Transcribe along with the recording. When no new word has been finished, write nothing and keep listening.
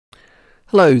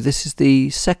Hello, this is the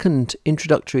second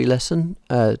introductory lesson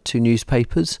to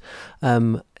newspapers.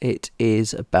 It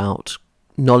is about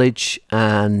knowledge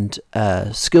and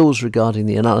skills regarding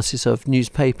the analysis of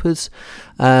newspapers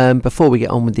before we get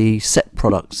on with the set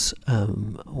products,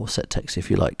 or set text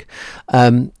if you like.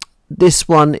 This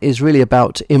one is really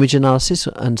about image analysis,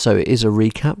 and so it is a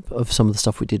recap of some of the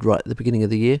stuff we did right at the beginning of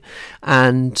the year,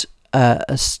 and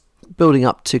building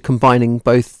up to combining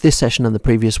both this session and the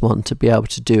previous one to be able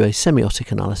to do a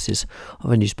semiotic analysis of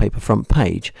a newspaper front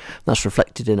page. That's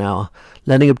reflected in our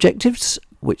learning objectives,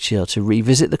 which are to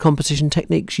revisit the composition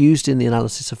techniques used in the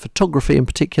analysis of photography in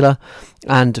particular,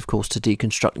 and of course to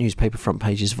deconstruct newspaper front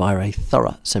pages via a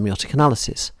thorough semiotic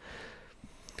analysis.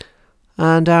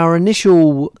 And our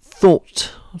initial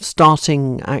thought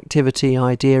starting activity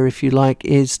idea, if you like,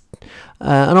 is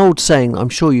an old saying I'm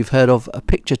sure you've heard of: a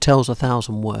picture tells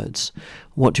 1,000 words.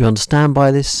 What do you understand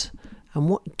by this, and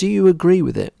what do you agree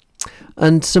with it?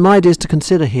 And some ideas to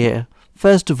consider here,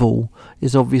 first of all,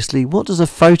 is obviously, what does a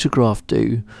photograph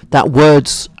do that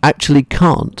words actually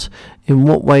can't? In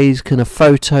what ways can a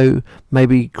photo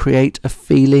maybe create a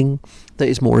feeling that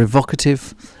is more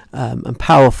evocative and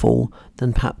powerful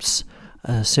than perhaps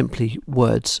simply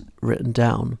words written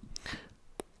down?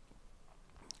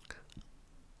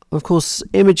 Of course,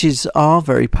 images are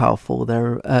very powerful.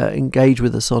 They're engaged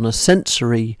with us on a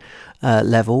sensory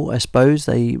level, I suppose.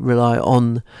 They rely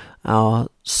on our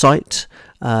sight.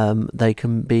 They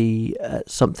can be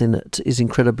something that is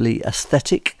incredibly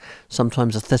aesthetic,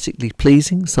 sometimes aesthetically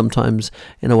pleasing, sometimes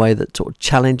in a way that sort of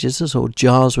challenges us or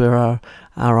jars with our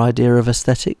idea of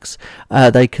aesthetics.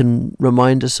 They can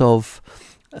remind us of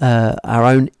our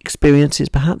own experiences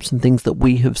perhaps, and things that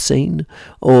we have seen,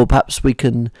 or perhaps we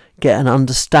can get an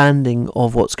understanding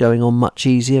of what's going on much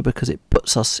easier because it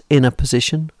puts us in a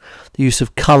position. The use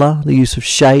of colour, the use of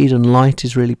shade and light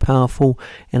is really powerful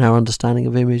in our understanding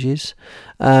of images.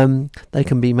 They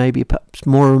can be maybe perhaps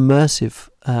more immersive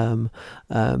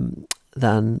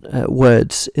than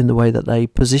words in the way that they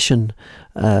position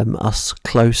us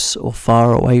close or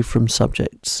far away from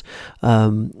subjects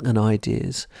and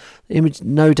ideas.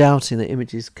 No doubting that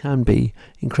images can be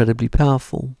incredibly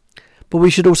powerful. But we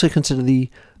should also consider the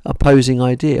opposing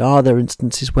idea. Are there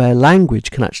instances where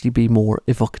language can actually be more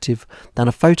evocative than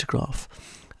a photograph?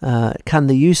 Can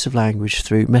the use of language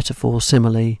through metaphor,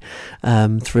 simile,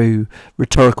 through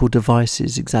rhetorical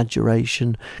devices,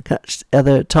 exaggeration, are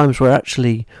there times where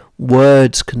actually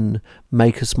words can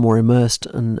make us more immersed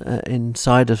and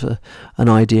inside of an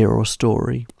idea or a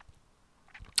story?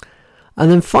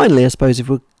 And then finally, I suppose, if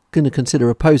we're going to consider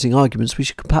opposing arguments, we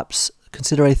should perhaps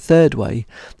consider a third way,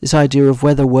 this idea of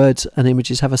whether words and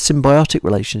images have a symbiotic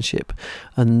relationship.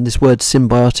 And this word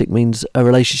symbiotic means a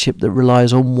relationship that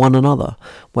relies on one another,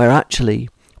 where actually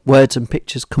words and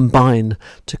pictures combine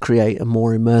to create a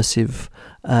more immersive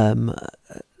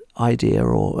idea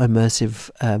or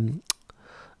immersive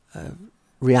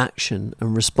reaction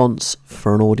and response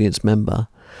for an audience member.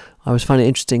 I always find it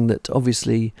interesting that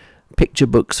obviously picture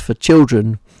books for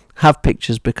children have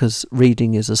pictures because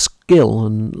reading is a skill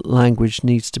and language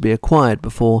needs to be acquired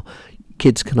before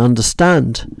kids can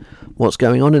understand what's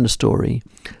going on in a story.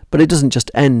 But it doesn't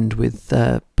just end with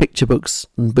picture books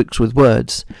and books with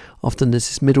words. Often there's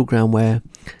this middle ground where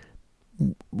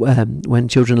when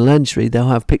children learn to read, they'll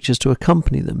have pictures to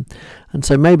accompany them. And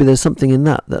so maybe there's something in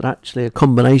that actually a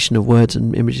combination of words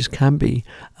and images can be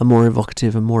a more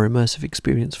evocative and more immersive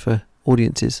experience for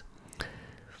audiences.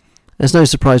 There's no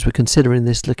surprise we're considering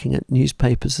this looking at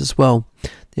newspapers as well,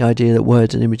 the idea that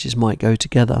words and images might go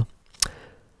together.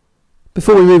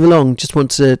 Before we move along, just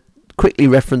want to quickly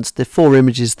reference the 4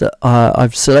 images that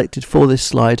I've selected for this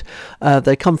slide.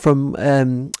 They come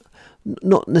from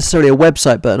not necessarily a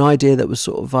website, but an idea that was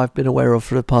sort of I've been aware of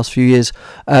for the past few years,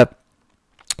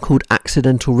 called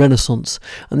accidental renaissance.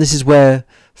 And this is where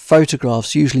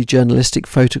photographs, usually journalistic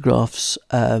photographs,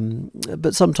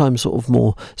 but sometimes sort of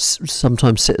more,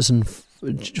 sometimes citizen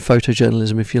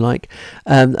photojournalism, if you like.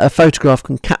 A photograph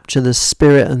can capture the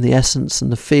spirit and the essence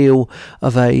and the feel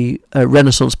of a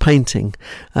Renaissance painting.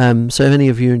 So if any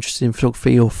of you are interested in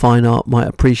photography or fine art might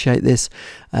appreciate this.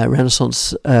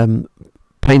 Renaissance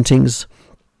paintings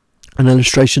and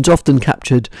illustrations often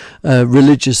captured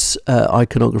religious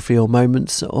iconography or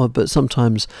moments, but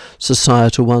sometimes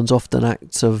societal ones, often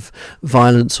acts of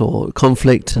violence or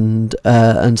conflict and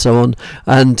so on.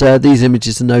 And these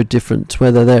images are no different,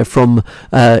 whether they're from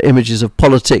images of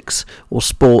politics or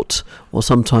sport, or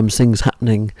sometimes things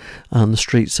happening on the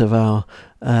streets of our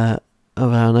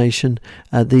nation.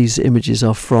 These images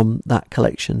are from that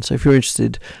collection. So if you're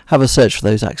interested, have a search for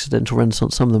those accidental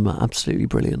renaissance. Some of them are absolutely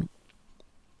brilliant.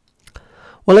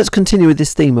 Well, let's continue with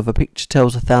this theme of a picture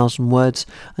tells 1,000 words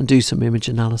and do some image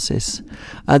analysis.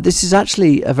 This is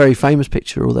actually a very famous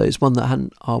picture, although it's one that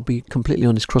hadn't, I'll be completely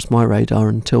honest, crossed my radar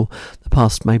until the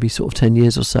past maybe sort of 10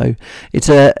 years or so. It's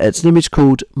an image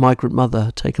called Migrant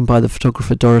Mother, taken by the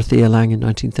photographer Dorothea Lange in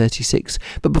 1936.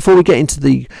 But before we get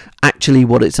into actually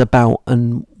what it's about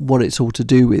and what it's all to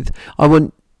do with, I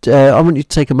want you to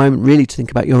take a moment really to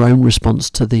think about your own response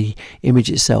to the image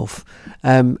itself.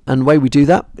 And the way we do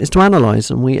that is to analyse,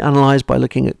 and we analyse by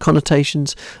looking at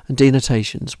connotations and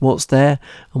denotations. What's there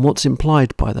and what's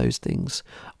implied by those things.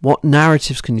 What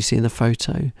narratives can you see in the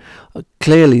photo?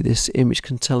 Clearly this image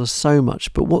can tell us so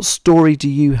much, but what story do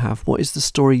you have? What is the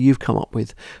story you've come up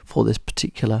with for this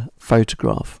particular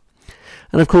photograph?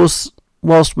 And of course,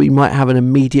 whilst we might have an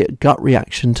immediate gut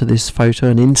reaction to this photo,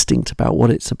 an instinct about what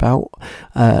it's about,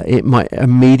 it might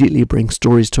immediately bring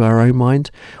stories to our own mind.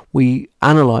 We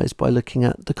analyse by looking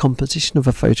at the composition of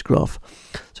a photograph.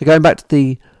 So going back to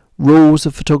the rules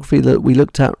of photography that we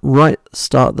looked at right at the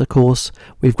start of the course,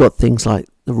 we've got things like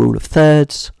the rule of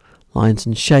thirds, lines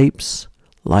and shapes,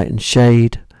 light and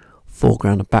shade,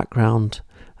 foreground and background,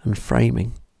 and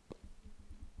framing.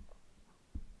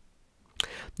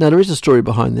 Now, there is a story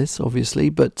behind this, obviously,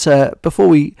 but before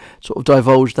we sort of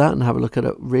divulge that and have a look at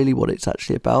really what it's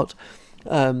actually about,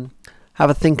 have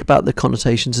a think about the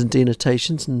connotations and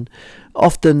denotations. And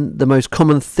often the most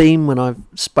common theme when I've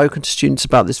spoken to students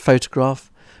about this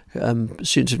photograph,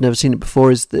 students who've never seen it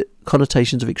before, is the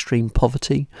connotations of extreme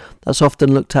poverty. That's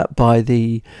often looked at by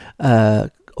the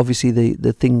obviously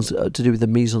the things to do with the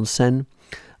mise en scène,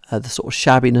 the sort of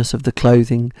shabbiness of the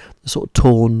clothing, the sort of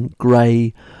torn,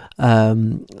 grey,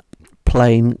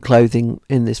 plain clothing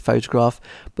in this photograph,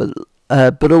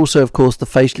 but also of course the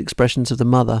facial expressions of the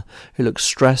mother, who looks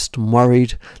stressed and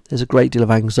worried. There's a great deal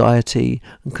of anxiety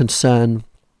and concern,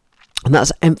 and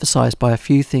that's emphasised by a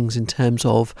few things in terms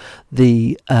of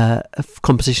the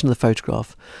composition of the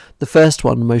photograph. The first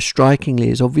one, most strikingly,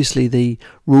 is obviously the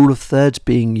rule of thirds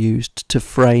being used to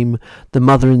frame the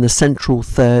mother in the central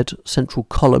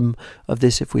column of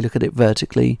this. If we look at it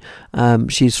vertically,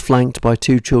 she's flanked by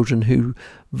two children who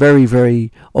very,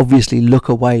 very obviously look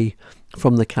away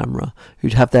from the camera,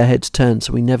 who'd have their heads turned,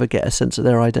 so we never get a sense of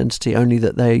their identity, only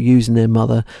that they're using their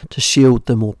mother to shield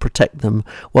them or protect them,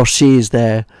 while she is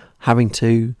there having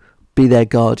to be their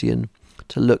guardian,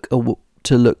 to look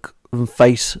and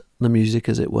face the music,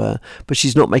 as it were, but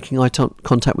she's not making eye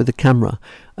contact with the camera.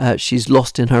 She's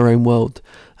lost in her own world.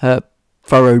 Her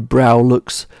furrowed brow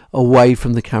looks away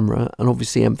from the camera and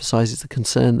obviously emphasises the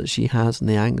concern that she has and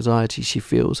the anxiety she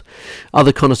feels.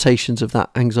 Other connotations of that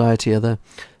anxiety are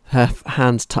her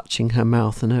hands touching her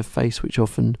mouth and her face, which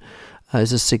often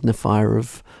is a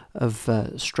signifier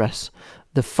of stress.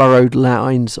 The furrowed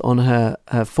lines on her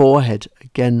forehead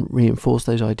again reinforce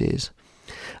those ideas.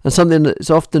 And something that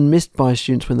is often missed by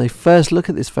students when they first look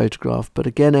at this photograph, but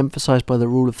again emphasised by the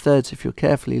rule of thirds if you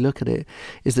carefully look at it,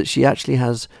 is that she actually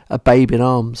has a babe in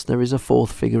arms. There is a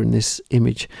fourth figure in this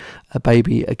image, a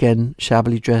baby, again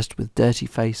shabbily dressed with dirty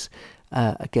face,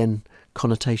 again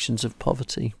connotations of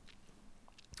poverty.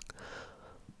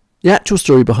 The actual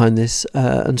story behind this,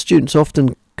 and students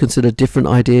often consider different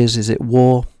ideas. Is it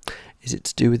war? Is it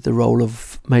to do with the role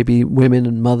of maybe women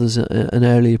and mothers at an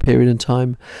earlier period in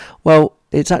time? Well,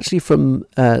 it's actually from,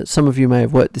 some of you may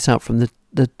have worked this out from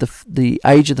the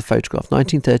age of the photograph.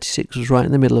 1936 was right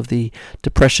in the middle of the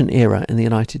Depression era in the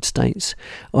United States,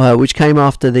 which came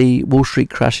after the Wall Street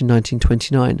crash in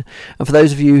 1929. And for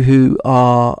those of you who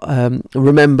are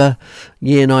remember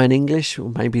Year 9 English,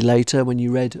 or maybe later when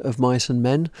you read Of Mice and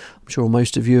Men, I'm sure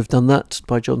most of you have done that,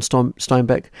 by John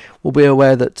Steinbeck, will be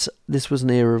aware that this was an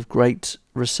era of great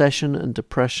recession and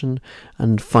depression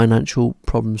and financial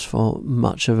problems for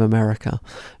much of America,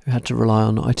 who had to rely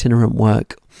on itinerant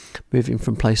work, moving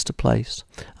from place to place,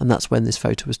 and that's when this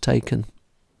photo was taken.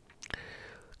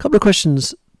 A couple of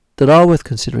questions that are worth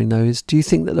considering though is, do you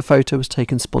think that the photo was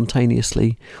taken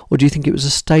spontaneously, or do you think it was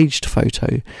a staged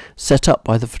photo set up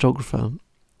by the photographer?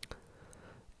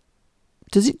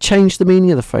 Does it change the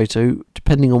meaning of the photo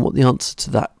depending on what the answer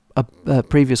to that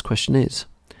previous question is?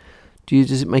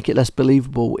 Does it make it less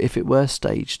believable if it were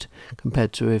staged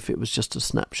compared to if it was just a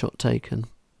snapshot taken?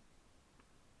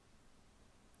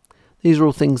 These are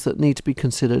all things that need to be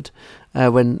considered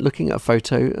when looking at a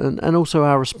photo, and also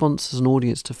our response as an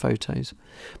audience to photos.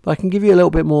 But I can give you a little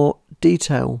bit more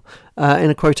detail in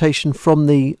a quotation from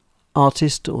the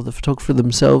artist or the photographer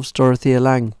themselves, Dorothea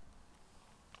Lange.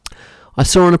 I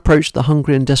saw and approached the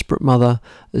hungry and desperate mother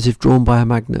as if drawn by a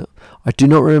magnet. I do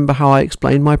not remember how I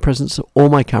explained my presence or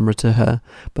my camera to her,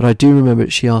 but I do remember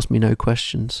that she asked me no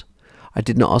questions. I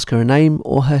did not ask her name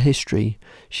or her history.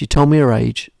 She told me her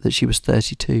age, that she was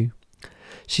 32.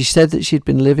 She said that she had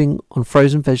been living on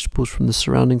frozen vegetables from the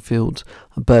surrounding fields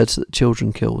and birds that the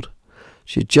children killed.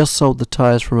 She had just sold the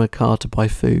tyres from her car to buy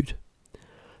food.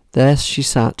 There she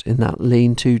sat in that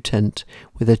lean-to tent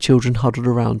with her children huddled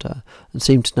around her and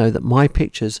seemed to know that my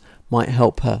pictures might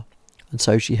help her, and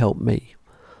so she helped me.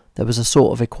 There was a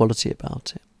sort of equality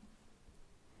about it.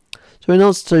 So in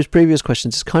answer to those previous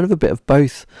questions, it's kind of a bit of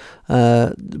both.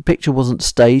 The picture wasn't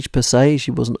staged per se. She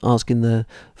wasn't asking the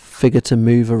figure to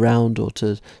move around or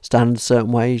to stand in a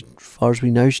certain way. As far as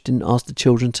we know, she didn't ask the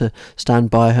children to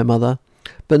stand by her mother.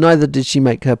 But neither did she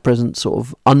make her presence sort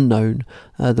of unknown.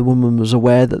 The woman was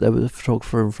aware that there was a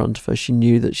photographer in front of her. She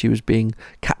knew that she was being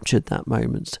captured that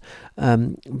moment.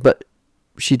 But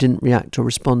she didn't react or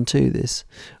respond to this.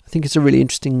 I think it's a really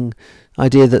interesting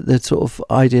idea, that the sort of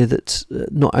idea that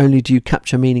not only do you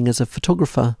capture meaning as a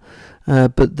photographer,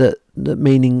 but that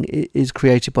meaning is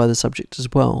created by the subject as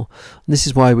well. And this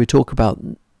is why we talk about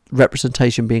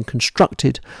representation being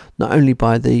constructed not only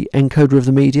by the encoder of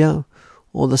the media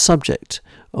or the subject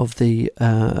of the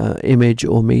image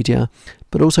or media,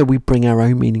 but also we bring our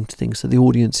own meaning to things, so the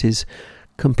audience is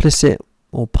complicit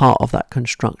or part of that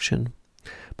construction.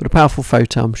 But a powerful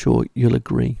photo, I'm sure you'll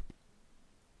agree.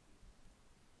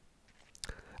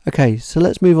 Okay, so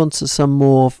let's move on to some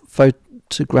more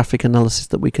photographic analysis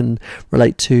that we can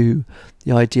relate to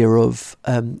the idea of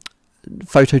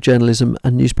photojournalism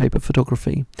and newspaper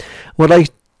photography. What I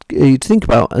to think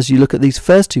about as you look at these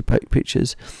first two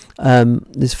pictures,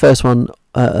 this first one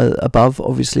above,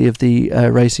 obviously, of the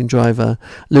racing driver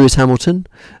Lewis Hamilton,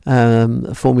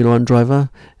 a Formula One driver,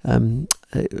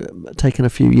 taken a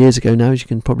few years ago now. As you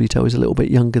can probably tell, he's a little bit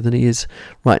younger than he is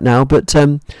right now. But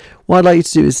what I'd like you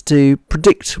to do is to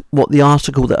predict what the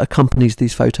article that accompanies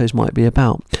these photos might be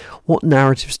about. What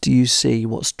narratives do you see?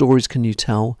 What stories can you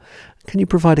tell? Can you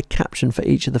provide a caption for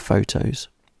each of the photos?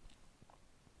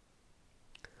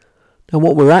 Now,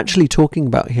 what we're actually talking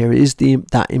about here is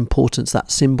that importance, that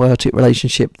symbiotic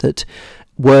relationship that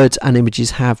words and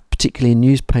images have, particularly in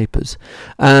newspapers.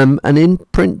 And in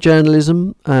print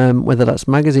journalism, whether that's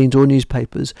magazines or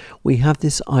newspapers, we have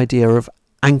this idea of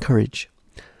anchorage.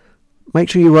 Make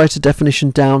sure you write a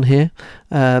definition down here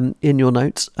in your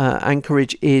notes.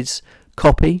 Anchorage is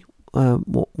copy.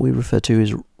 What we refer to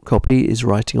as copy is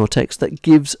writing or text that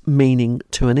gives meaning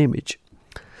to an image.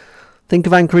 Think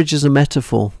of anchorage as a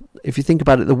metaphor. If you think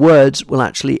about it, the words will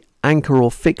actually anchor or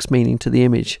fix meaning to the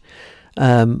image,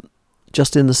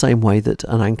 just in the same way that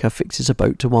an anchor fixes a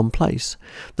boat to one place.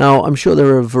 Now, I'm sure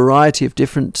there are a variety of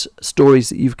different stories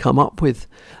that you've come up with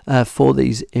for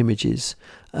these images.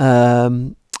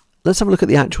 Let's have a look at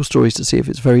the actual stories to see if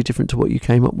it's very different to what you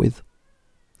came up with.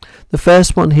 The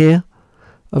first one here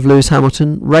of Lewis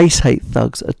Hamilton: race hate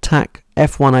thugs attack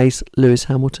F1 ace Lewis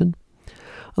Hamilton.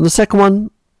 And the second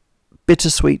one,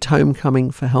 bittersweet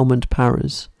homecoming for Helmut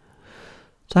Paras.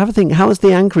 So have a think, how has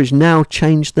the anchorage now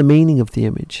changed the meaning of the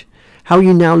image? How are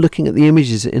you now looking at the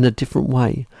images in a different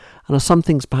way? And are some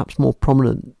things perhaps more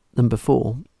prominent than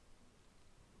before?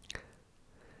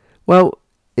 Well,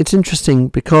 it's interesting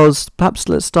because perhaps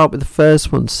let's start with the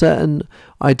first one. Certain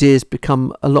ideas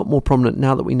become a lot more prominent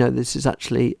now that we know this is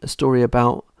actually a story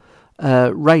about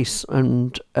race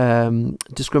and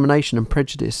discrimination and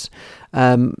prejudice,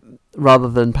 rather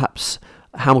than perhaps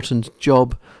Hamilton's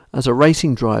job as a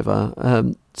racing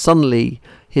driver. Suddenly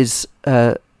his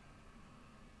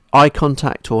eye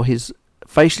contact or his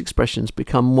facial expressions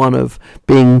become one of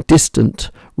being distant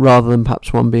rather than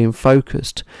perhaps one being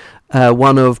focused,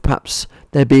 one of perhaps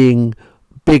there being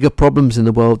bigger problems in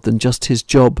the world than just his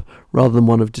job rather than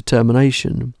one of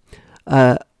determination.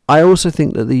 I also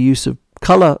think that the use of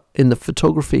colour in the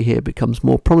photography here becomes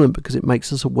more prominent because it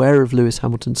makes us aware of Lewis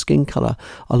Hamilton's skin colour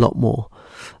a lot more.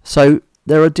 So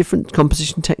there are different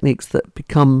composition techniques that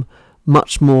become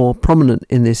much more prominent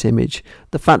in this image.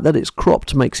 The fact that it's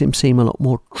cropped makes him seem a lot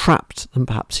more trapped than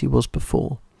perhaps he was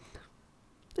before.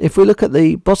 If we look at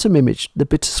the bottom image, the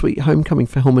bittersweet homecoming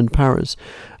for Helmut Paras,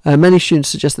 many students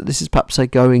suggest that this is perhaps a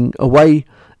going away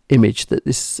image, that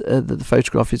that the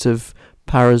photograph is of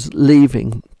Paras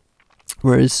leaving,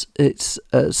 whereas it's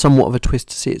somewhat of a twist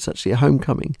to see it's actually a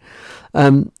homecoming.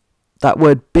 That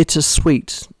word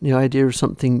bittersweet, the idea of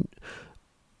something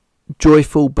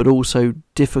joyful but also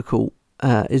difficult,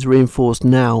 is reinforced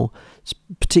now,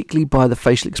 particularly by the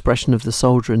facial expression of the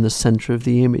soldier in the centre of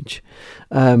the image.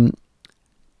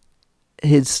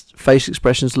 His facial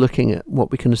expression is looking at what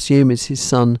we can assume is his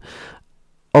son,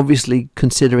 obviously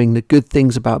considering the good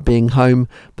things about being home,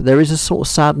 but there is a sort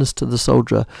of sadness to the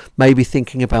soldier, maybe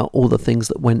thinking about all the things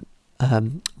that went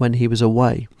when he was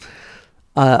away.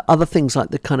 Other things like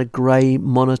the kind of grey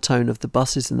monotone of the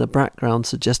buses in the background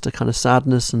suggest a kind of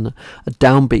sadness and a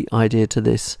downbeat idea to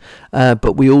this.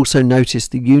 But we also notice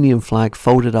the Union flag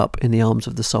folded up in the arms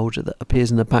of the soldier that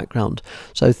appears in the background.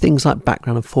 So things like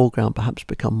background and foreground perhaps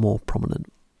become more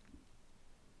prominent.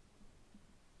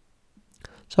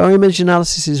 So our image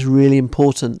analysis is really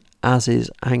important, as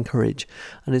is anchorage,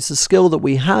 and it's a skill that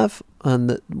we have and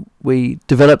that we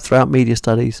develop throughout media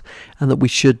studies, and that we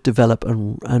should develop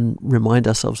and remind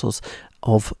ourselves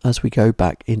of as we go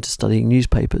back into studying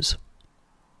newspapers.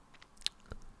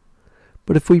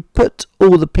 But if we put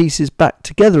all the pieces back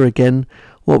together again,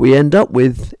 what we end up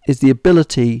with is the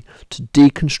ability to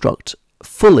deconstruct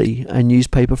fully a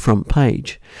newspaper front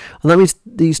page. And that means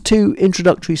these two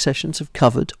introductory sessions have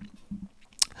covered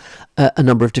a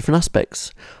number of different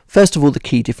aspects. First of all, the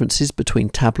key differences between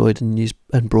tabloid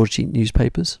and broadsheet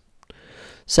newspapers.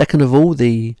 Second of all,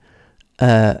 the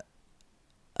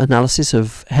analysis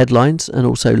of headlines and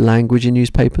also language in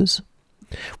newspapers.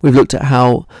 We've looked at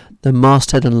how the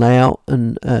masthead and layout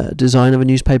and design of a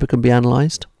newspaper can be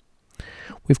analysed.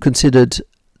 We've considered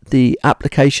the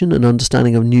application and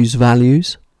understanding of news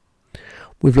values.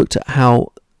 We've looked at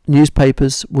how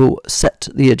newspapers will set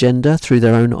the agenda through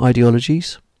their own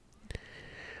ideologies.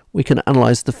 We can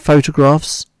analyse the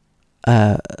photographs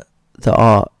that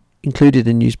are included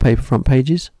in newspaper front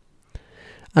pages,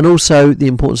 and also the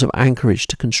importance of anchorage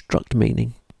to construct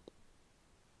meaning.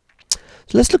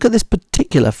 So let's look at this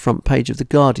particular front page of The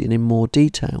Guardian in more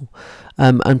detail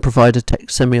and provide a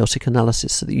text semiotic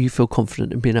analysis so that you feel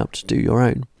confident in being able to do your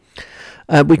own.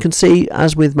 We can see,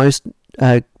 as with most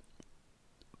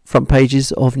front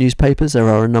pages of newspapers, there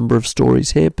are a number of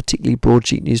stories here. Particularly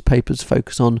broadsheet newspapers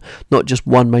focus on not just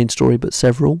one main story but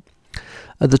several.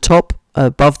 At the top,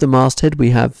 above the masthead, we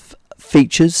have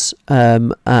features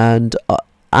and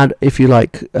if you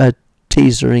like,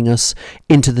 teasering us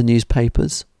into the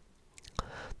newspapers.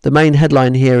 The main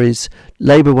headline here is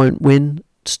Labour won't win,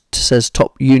 says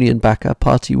top union backer.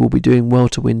 Party will be doing well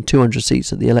to win 200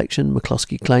 seats at the election,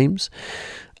 McCloskey claims.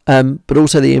 But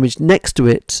also the image next to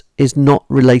it is not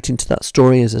relating to that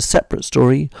story as a separate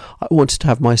story. I wanted to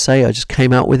have my say. I just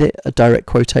came out with it, a direct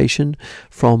quotation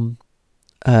from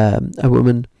a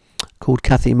woman called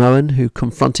Cathy Mohan, who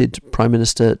confronted Prime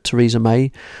Minister Theresa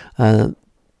May.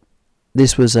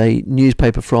 This was a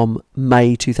newspaper from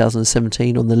May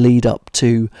 2017 on the lead up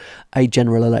to a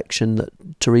general election that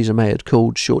Theresa May had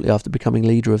called shortly after becoming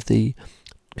leader of the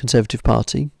Conservative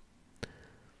Party.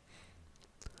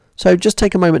 So just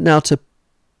take a moment now to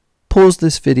pause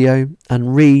this video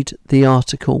and read the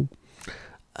article,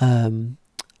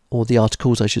 or the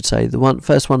articles I should say. The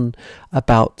first one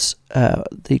about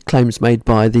the claims made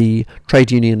by the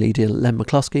trade union leader Len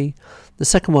McCloskey. The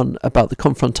second one about the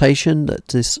confrontation that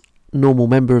this normal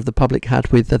member of the public had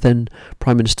with the then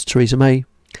Prime Minister Theresa May.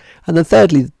 And then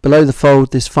thirdly, below the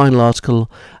fold, this final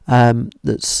article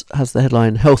that has the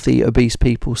headline, Healthy Obese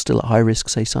People Still at High Risk,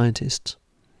 Say Scientists.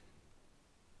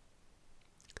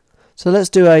 So let's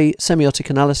do a semiotic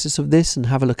analysis of this and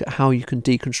have a look at how you can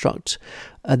deconstruct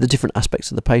the different aspects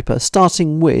of the paper,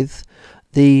 starting with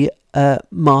the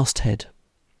masthead.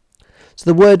 So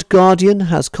the word Guardian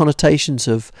has connotations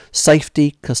of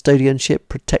safety, custodianship,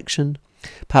 protection.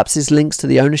 Perhaps this links to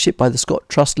the ownership by the Scott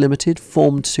Trust Limited,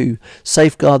 formed to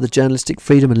safeguard the journalistic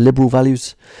freedom and liberal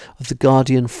values of the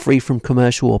Guardian, free from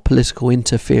commercial or political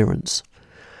interference.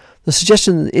 The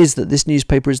suggestion is that this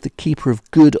newspaper is the keeper of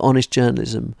good, honest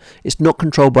journalism. It's not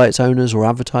controlled by its owners or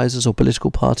advertisers or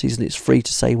political parties, and it's free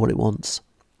to say what it wants.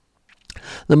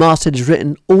 The masthead is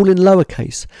written all in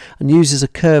lowercase and uses a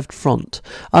curved font,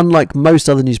 unlike most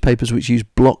other newspapers which use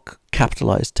block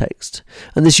capitalised text.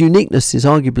 And this uniqueness is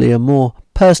arguably a more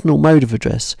personal mode of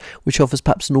address, which offers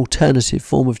perhaps an alternative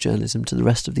form of journalism to the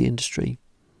rest of the industry.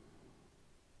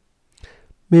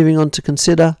 Moving on to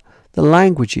consider the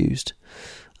language used.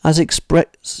 As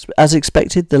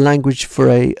expected, the language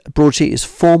for a broadsheet is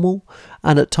formal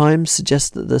and at times suggests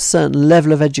that a certain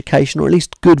level of education, or at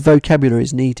least good vocabulary,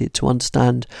 is needed to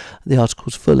understand the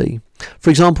articles fully. For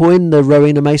example, in the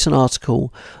Rowena Mason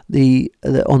article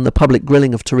on the public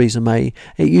grilling of Theresa May,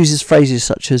 it uses phrases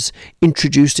such as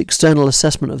introduced external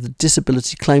assessment of the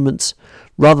disability claimants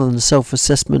rather than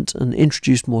self-assessment, and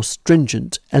introduced more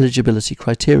stringent eligibility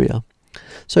criteria.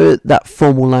 So that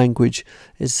formal language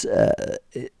is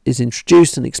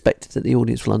introduced and expected that the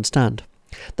audience will understand.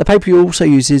 The paper also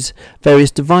uses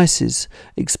various devices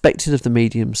expected of the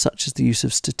medium, such as the use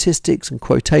of statistics and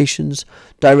quotations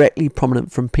directly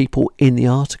prominent from people in the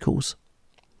articles.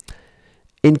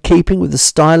 In keeping with the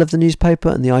style of the newspaper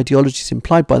and the ideologies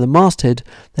implied by the masthead,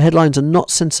 the headlines are not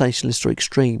sensationalist or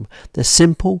extreme. They're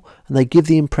simple and they give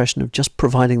the impression of just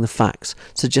providing the facts,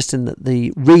 suggesting that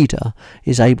the reader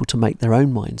is able to make their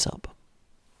own minds up.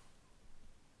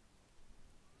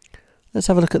 Let's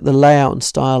have a look at the layout and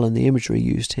style and the imagery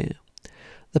used here.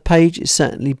 The page is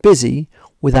certainly busy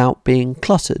without being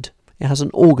cluttered. It has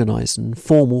an organised and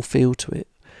formal feel to it.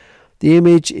 The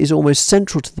image is almost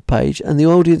central to the page and the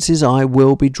audience's eye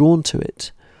will be drawn to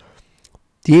it.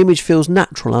 The image feels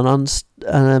natural and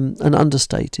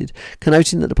understated,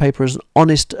 connoting that the paper has an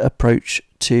honest approach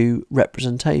to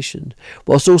representation,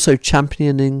 whilst also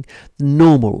championing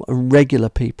normal and regular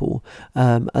people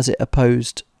as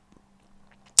opposed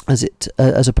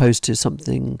to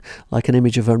something like an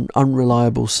image of an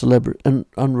unreliable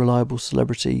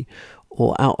celebrity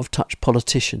or out-of-touch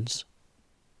politicians.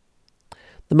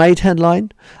 The main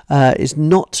headline is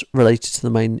not related to the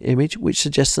main image, which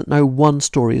suggests that no one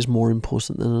story is more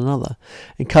important than another,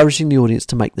 encouraging the audience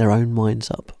to make their own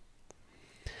minds up.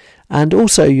 And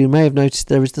also, you may have noticed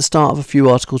there is the start of a few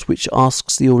articles which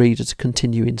asks the reader to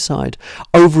continue inside.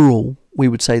 Overall, we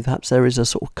would say perhaps there is a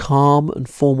sort of calm and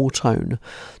formal tone.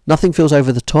 Nothing feels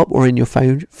over the top or in your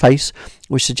face,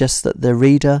 which suggests that the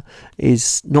reader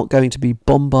is not going to be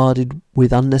bombarded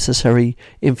with unnecessary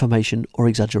information or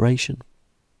exaggeration.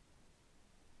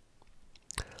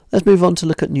 Let's move on to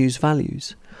look at news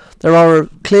values. There are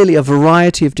clearly a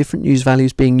variety of different news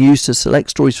values being used to select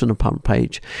stories from the front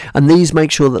page, and these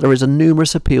make sure that there is a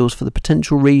numerous appeals for the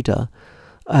potential reader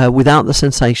without the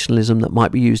sensationalism that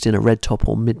might be used in a red top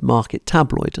or mid-market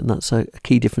tabloid, and that's a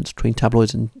key difference between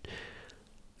tabloids and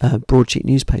broadsheet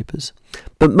newspapers.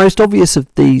 But most obvious of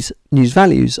these news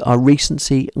values are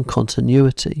recency and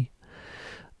continuity.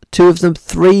 Two of the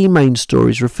three main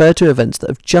stories refer to events that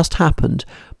have just happened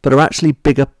but are actually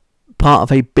part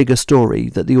of a bigger story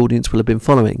that the audience will have been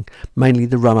following, mainly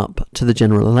the run-up to the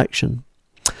general election.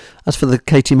 As for the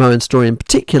Katie Moen story in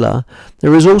particular,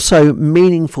 there is also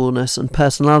meaningfulness and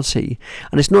personality,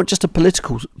 and it's not just a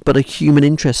political but a human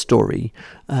interest story,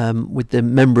 with the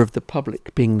member of the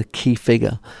public being the key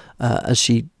figure as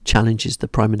she challenges the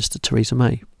Prime Minister Theresa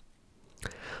May.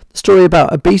 The story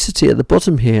about obesity at the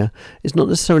bottom here is not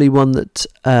necessarily one that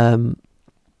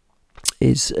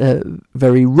is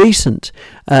very recent,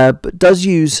 but does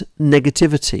use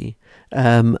negativity,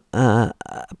 but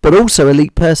also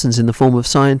elite persons in the form of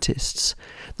scientists.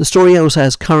 The story also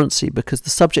has currency because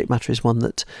the subject matter is one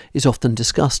that is often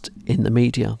discussed in the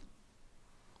media.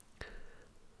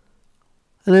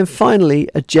 And then finally,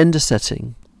 agenda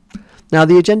setting. Now,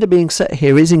 the agenda being set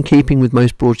here is in keeping with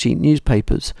most broadsheet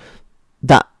newspapers,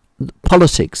 that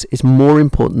politics is more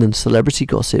important than celebrity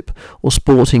gossip or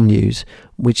sporting news,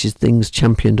 which is things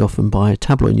championed often by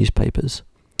tabloid newspapers,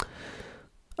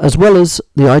 as well as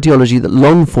the ideology that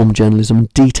long-form journalism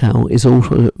and detail is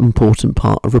also an important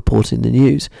part of reporting the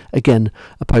news, again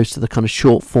opposed to the kind of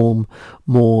short-form,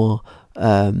 more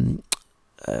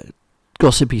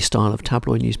gossipy style of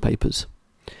tabloid newspapers.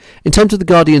 In terms of the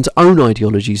Guardian's own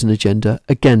ideologies and agenda,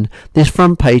 again, this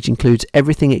front page includes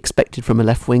everything expected from a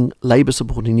left-wing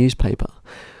Labour-supporting newspaper.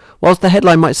 Whilst the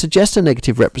headline might suggest a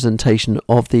negative representation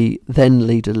of the then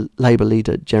Labour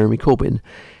leader Jeremy Corbyn,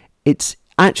 it's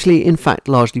actually in fact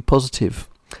largely positive.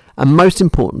 And most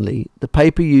importantly, the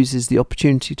paper uses the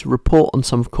opportunity to report on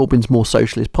some of Corbyn's more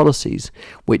socialist policies,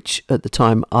 which at the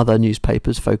time other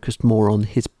newspapers focused more on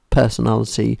his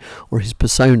personality or his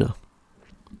persona.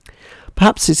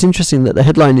 Perhaps it's interesting that the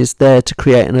headline is there to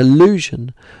create an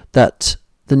illusion that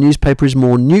the newspaper is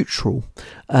more neutral.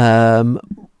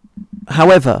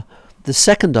 However, the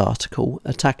second article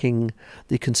attacking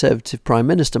the Conservative Prime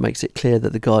Minister makes it clear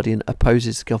that The Guardian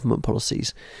opposes government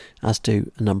policies, as do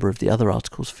a number of the other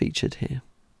articles featured here.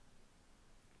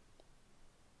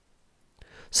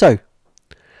 So,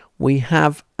 we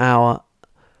have our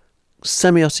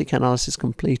semiotic analysis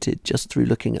completed just through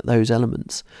looking at those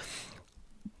elements.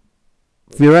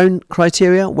 For your own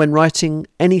criteria, when writing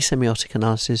any semiotic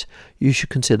analysis, you should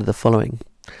consider the following: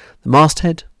 the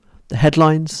masthead, the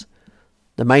headlines,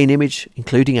 the main image,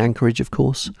 including anchorage of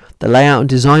course, the layout and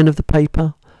design of the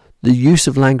paper, the use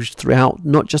of language throughout,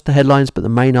 not just the headlines but the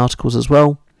main articles as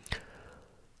well,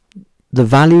 the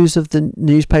values of the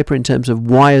newspaper in terms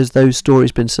of why has those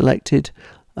stories been selected.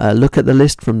 Look at the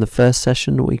list from the first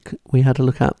session we had a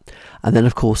look at, and then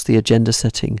of course the agenda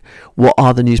setting. What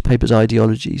are the newspaper's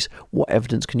ideologies? What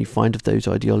evidence can you find of those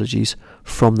ideologies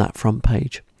from that front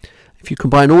page? If you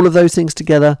combine all of those things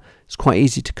together, it's quite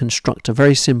easy to construct a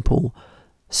very simple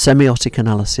semiotic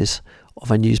analysis of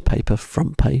a newspaper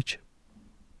front page.